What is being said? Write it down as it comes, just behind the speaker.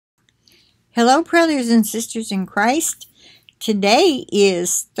Hello, brothers and sisters in Christ. Today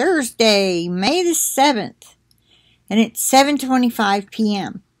is Thursday, May the 7th, and it's 7:25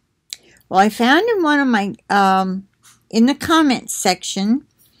 p.m. Well, I found in one of my, in the comments section,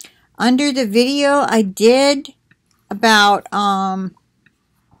 under the video I did about, the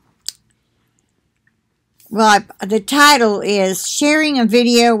title is Sharing a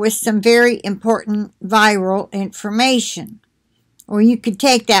Video with Some Very Important Viral Information. Or you could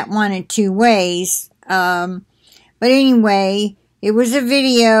take that one in two ways. But anyway, it was a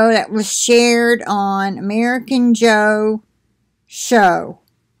video that was shared on American Joe show.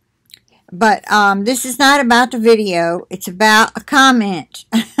 But this is not about the video. It's about a comment.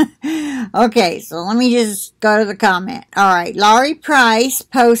 Okay, so let me just go to the comment. All right, Laurie Price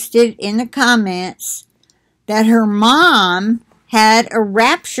posted in the comments that her mom had a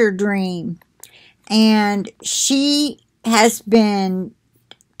rapture dream. And she has been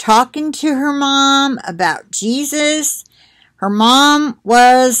talking to her mom about Jesus. Her mom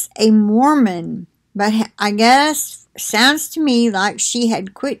was a Mormon, but I guess sounds to me like she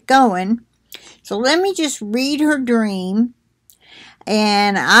had quit going. So let me just read her dream.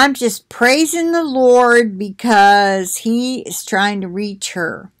 And I'm just praising the Lord because He is trying to reach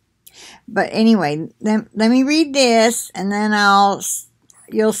her. But anyway, let me read this, and then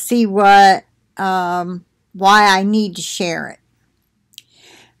you'll see what why I need to share it.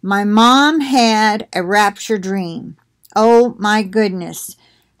 My mom had a rapture dream. Oh my goodness.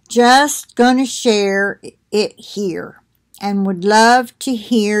 Just gonna share it here and would love to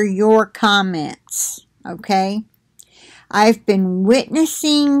hear your comments. Okay? I've been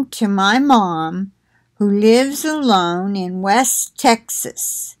witnessing to my mom who lives alone in West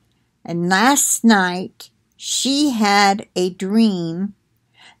Texas, and last night she had a dream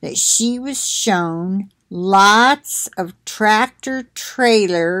that she was shown lots of tractor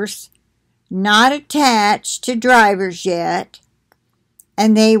trailers not attached to drivers yet,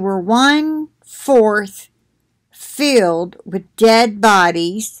 and they were 1/4 filled with dead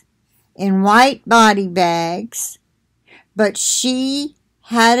bodies in white body bags, but she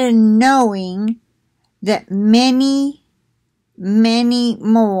had a knowing that many, many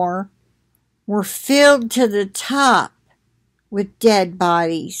more were filled to the top with dead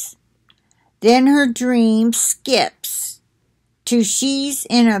bodies. Then her dream skips to she's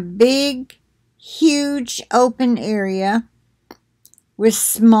in a big, huge open area with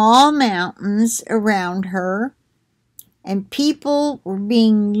small mountains around her, and people were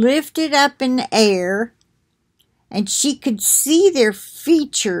being lifted up in the air, and she could see their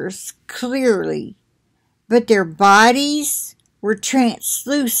features clearly, but their bodies were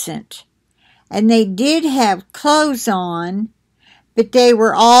translucent, and they did have clothes on, but they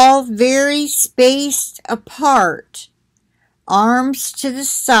were all very spaced apart, arms to the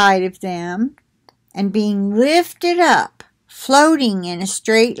side of them, and being lifted up, floating in a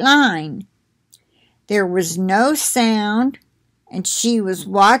straight line. There was no sound, and she was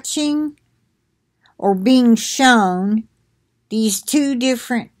watching or being shown these two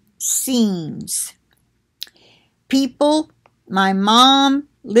different scenes. People, my mom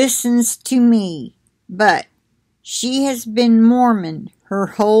listens to me, but she has been Mormon her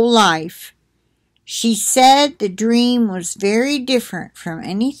whole life. She said the dream was very different from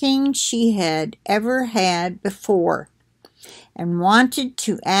anything she had ever had before and wanted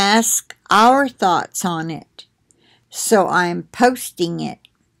to ask our thoughts on it. So I'm posting it.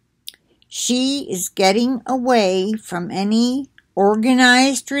 She is getting away from any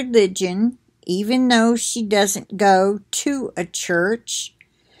organized religion, even though she doesn't go to a church.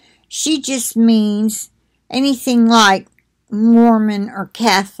 She just means anything like Mormon or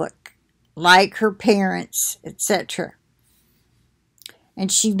Catholic, like her parents, etc.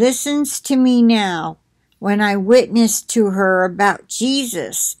 And she listens to me now when I witness to her about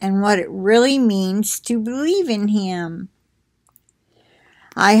Jesus and what it really means to believe in Him.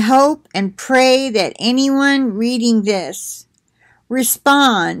 I hope and pray that anyone reading this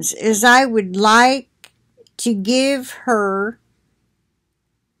responds, as I would like to give her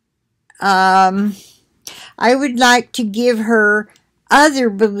other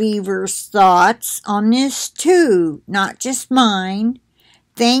believers' thoughts on this too, not just mine.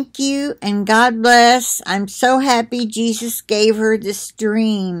 Thank you and God bless. I'm so happy Jesus gave her this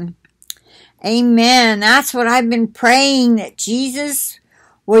dream. Amen. That's what I've been praying, that Jesus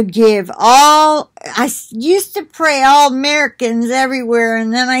would give all. I used to pray all Americans everywhere,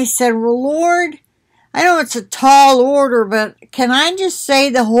 and then I said, well, Lord, I know it's a tall order, but can I just say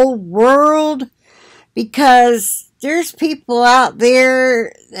the whole world? Because there's people out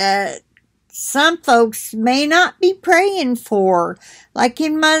there that some folks may not be praying for, like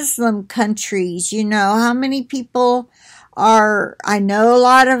in Muslim countries. You know, how many people are, I know a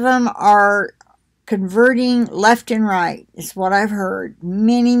lot of them are converting left and right, is what I've heard.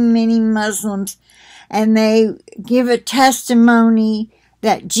 Many, many Muslims, and they give a testimony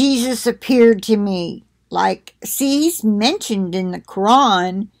that Jesus appeared to me. Like, see, he's mentioned in the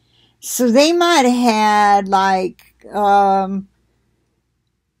Quran, so they might have had, like, you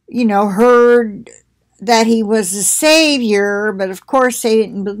know, heard that he was a savior, but of course they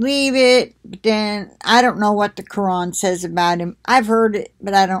didn't believe it. But then, I don't know what the Quran says about him. I've heard it,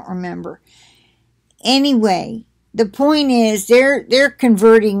 but I don't remember. Anyway, the point is, they're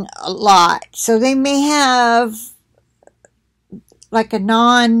converting a lot. So they may have, like a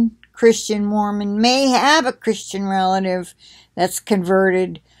non-Christian Mormon, may have a Christian relative that's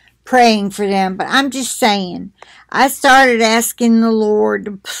converted, praying for them. But I'm just saying, I started asking the Lord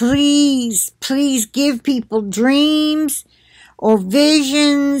to please, please give people dreams or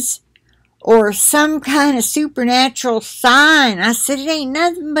visions or some kind of supernatural sign. I said, it ain't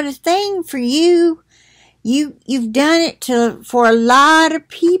nothing but a thing for you. You've done it for a lot of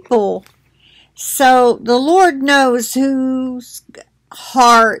people. So the Lord knows whose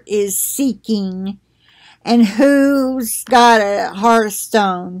heart is seeking and who's got a heart of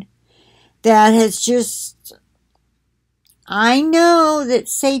stone that has just, I know that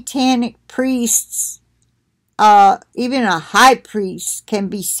satanic priests, even a high priest can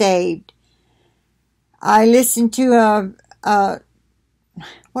be saved. I listened to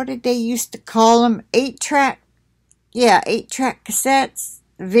what did they used to call them? 8-track? Yeah, 8-track cassettes.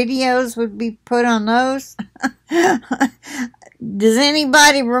 Videos would be put on those. Does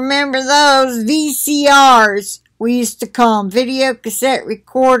anybody remember those? VCRs. We used to call them video cassette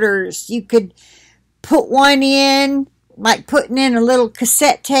recorders. You could put one in, like putting in a little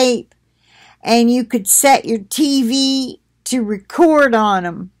cassette tape, and you could set your TV to record on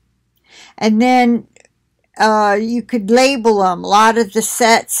them. And then you could label them. A lot of the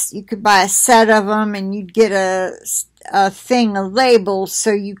sets, you could buy a set of them and you'd get a thing, a label,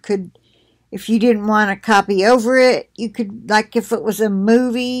 so you could, if you didn't want to copy over it, you could, like if it was a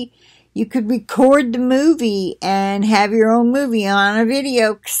movie, you could record the movie and have your own movie on a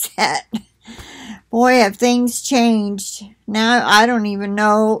video cassette. Boy, have things changed. Now I don't even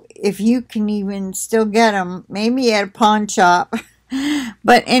know if you can even still get them. Maybe at a pawn shop.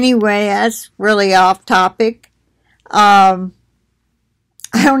 But anyway, that's really off topic. I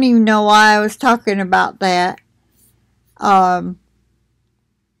don't even know why I was talking about that.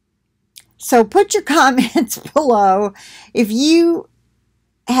 So put your comments below if you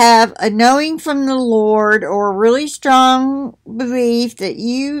have a knowing from the Lord or a really strong belief that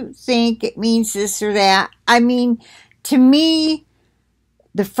you think it means this or that. I mean, to me,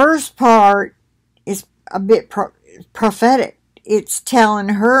 the first part is a bit prophetic. It's telling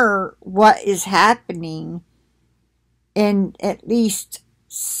her what is happening in at least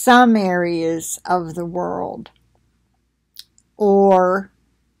some areas of the world, or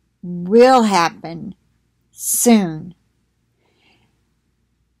will happen soon.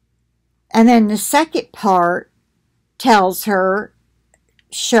 And then the second part tells her,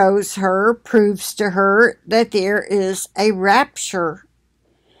 shows her, proves to her that there is a rapture.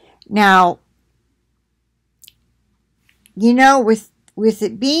 Now, you know, with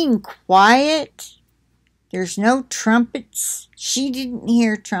it being quiet, there's no trumpets. She didn't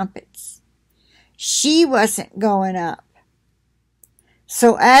hear trumpets. She wasn't going up.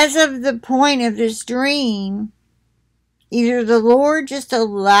 So as of the point of this dream, either the Lord just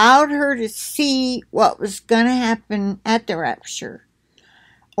allowed her to see what was going to happen at the rapture,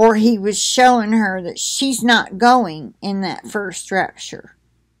 or he was showing her that she's not going in that first rapture.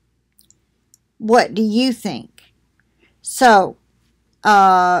 What do you think? So,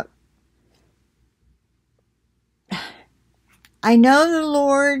 I know the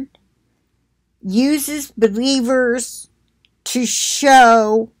Lord uses believers to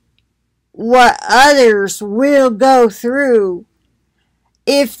show what others will go through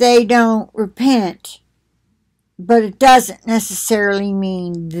if they don't repent. But it doesn't necessarily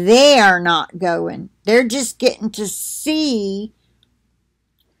mean they are not going. They're just getting to see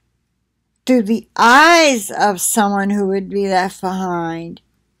through the eyes of someone who would be left behind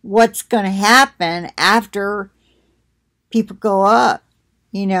what's going to happen after people go up.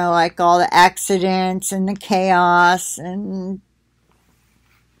 You know, like all the accidents and the chaos and...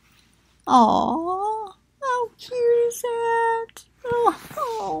 Aww, how cute is that?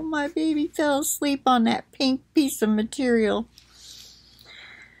 Oh, my baby fell asleep on that pink piece of material.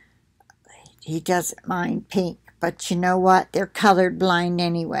 He doesn't mind pink, But you know what? They're colorblind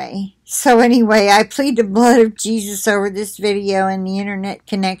anyway. So anyway, I plead the blood of Jesus over this video and the internet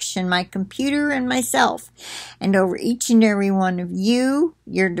connection, my computer and myself, and over each and every one of you,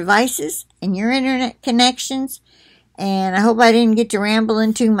 your devices, and your internet connections. And I hope I didn't get to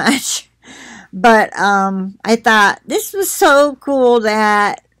rambling too much. But I thought this was so cool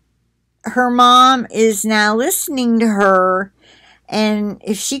that her mom is now listening to her. And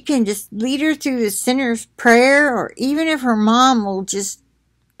if she can just lead her through the sinner's prayer, or even if her mom will just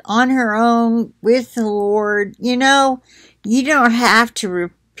on her own with the Lord, you know, you don't have to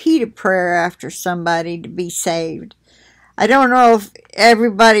repeat a prayer after somebody to be saved. I don't know if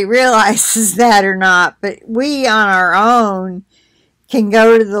everybody realizes that or not, but we on our own can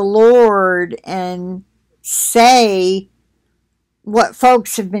go to the Lord and say what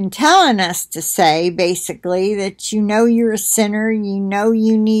folks have been telling us to say, basically, that you know you're a sinner, you know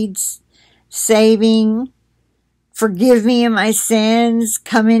you need saving, forgive me of my sins,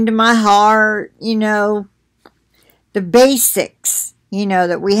 come into my heart, you know, the basics, you know,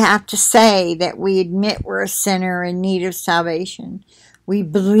 that we have to say, that we admit we're a sinner in need of salvation. We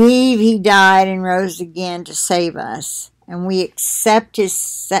believe he died and rose again to save us, and we accept his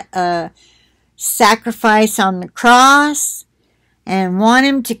sacrifice on the cross, and want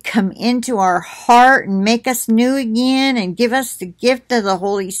him to come into our heart and make us new again and give us the gift of the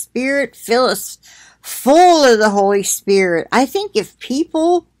Holy Spirit, fill us full of the Holy Spirit. I think if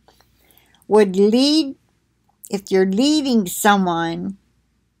people would lead, if you're leading someone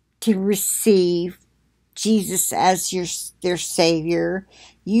to receive Jesus as their Savior,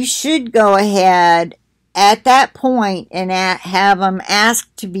 you should go ahead at that point and have them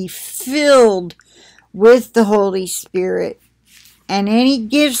ask to be filled with the Holy Spirit. And any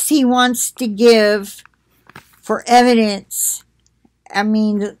gifts he wants to give for evidence, I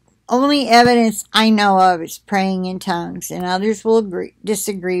mean, the only evidence I know of is praying in tongues, and others will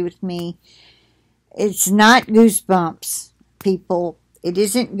disagree with me. It's not goosebumps, people. It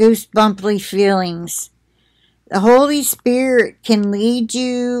isn't goosebumply feelings. The Holy Spirit can lead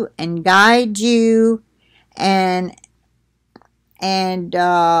you and guide you and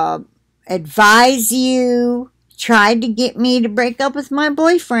advise you. Tried to get me to break up with my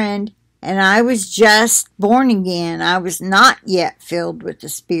boyfriend, and I was just born again. I was not yet filled with the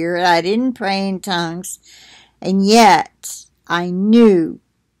Spirit. I didn't pray in tongues, and yet I knew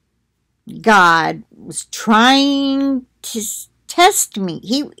God was trying to test me.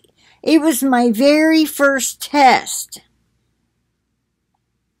 It was my very first test,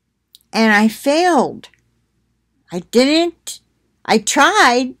 and I failed. I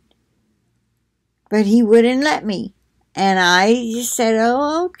tried, but he wouldn't let me. And I just said,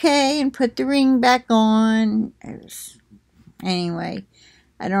 oh, okay, and put the ring back on. Anyway,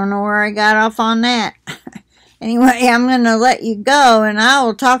 I don't know where I got off on that. Anyway, I'm going to let you go, and I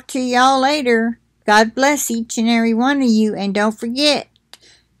will talk to y'all later. God bless each and every one of you. And don't forget,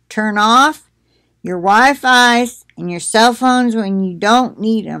 turn off your Wi-Fis and your cell phones when you don't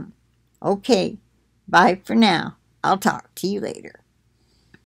need them. Okay, bye for now. I'll talk to you later.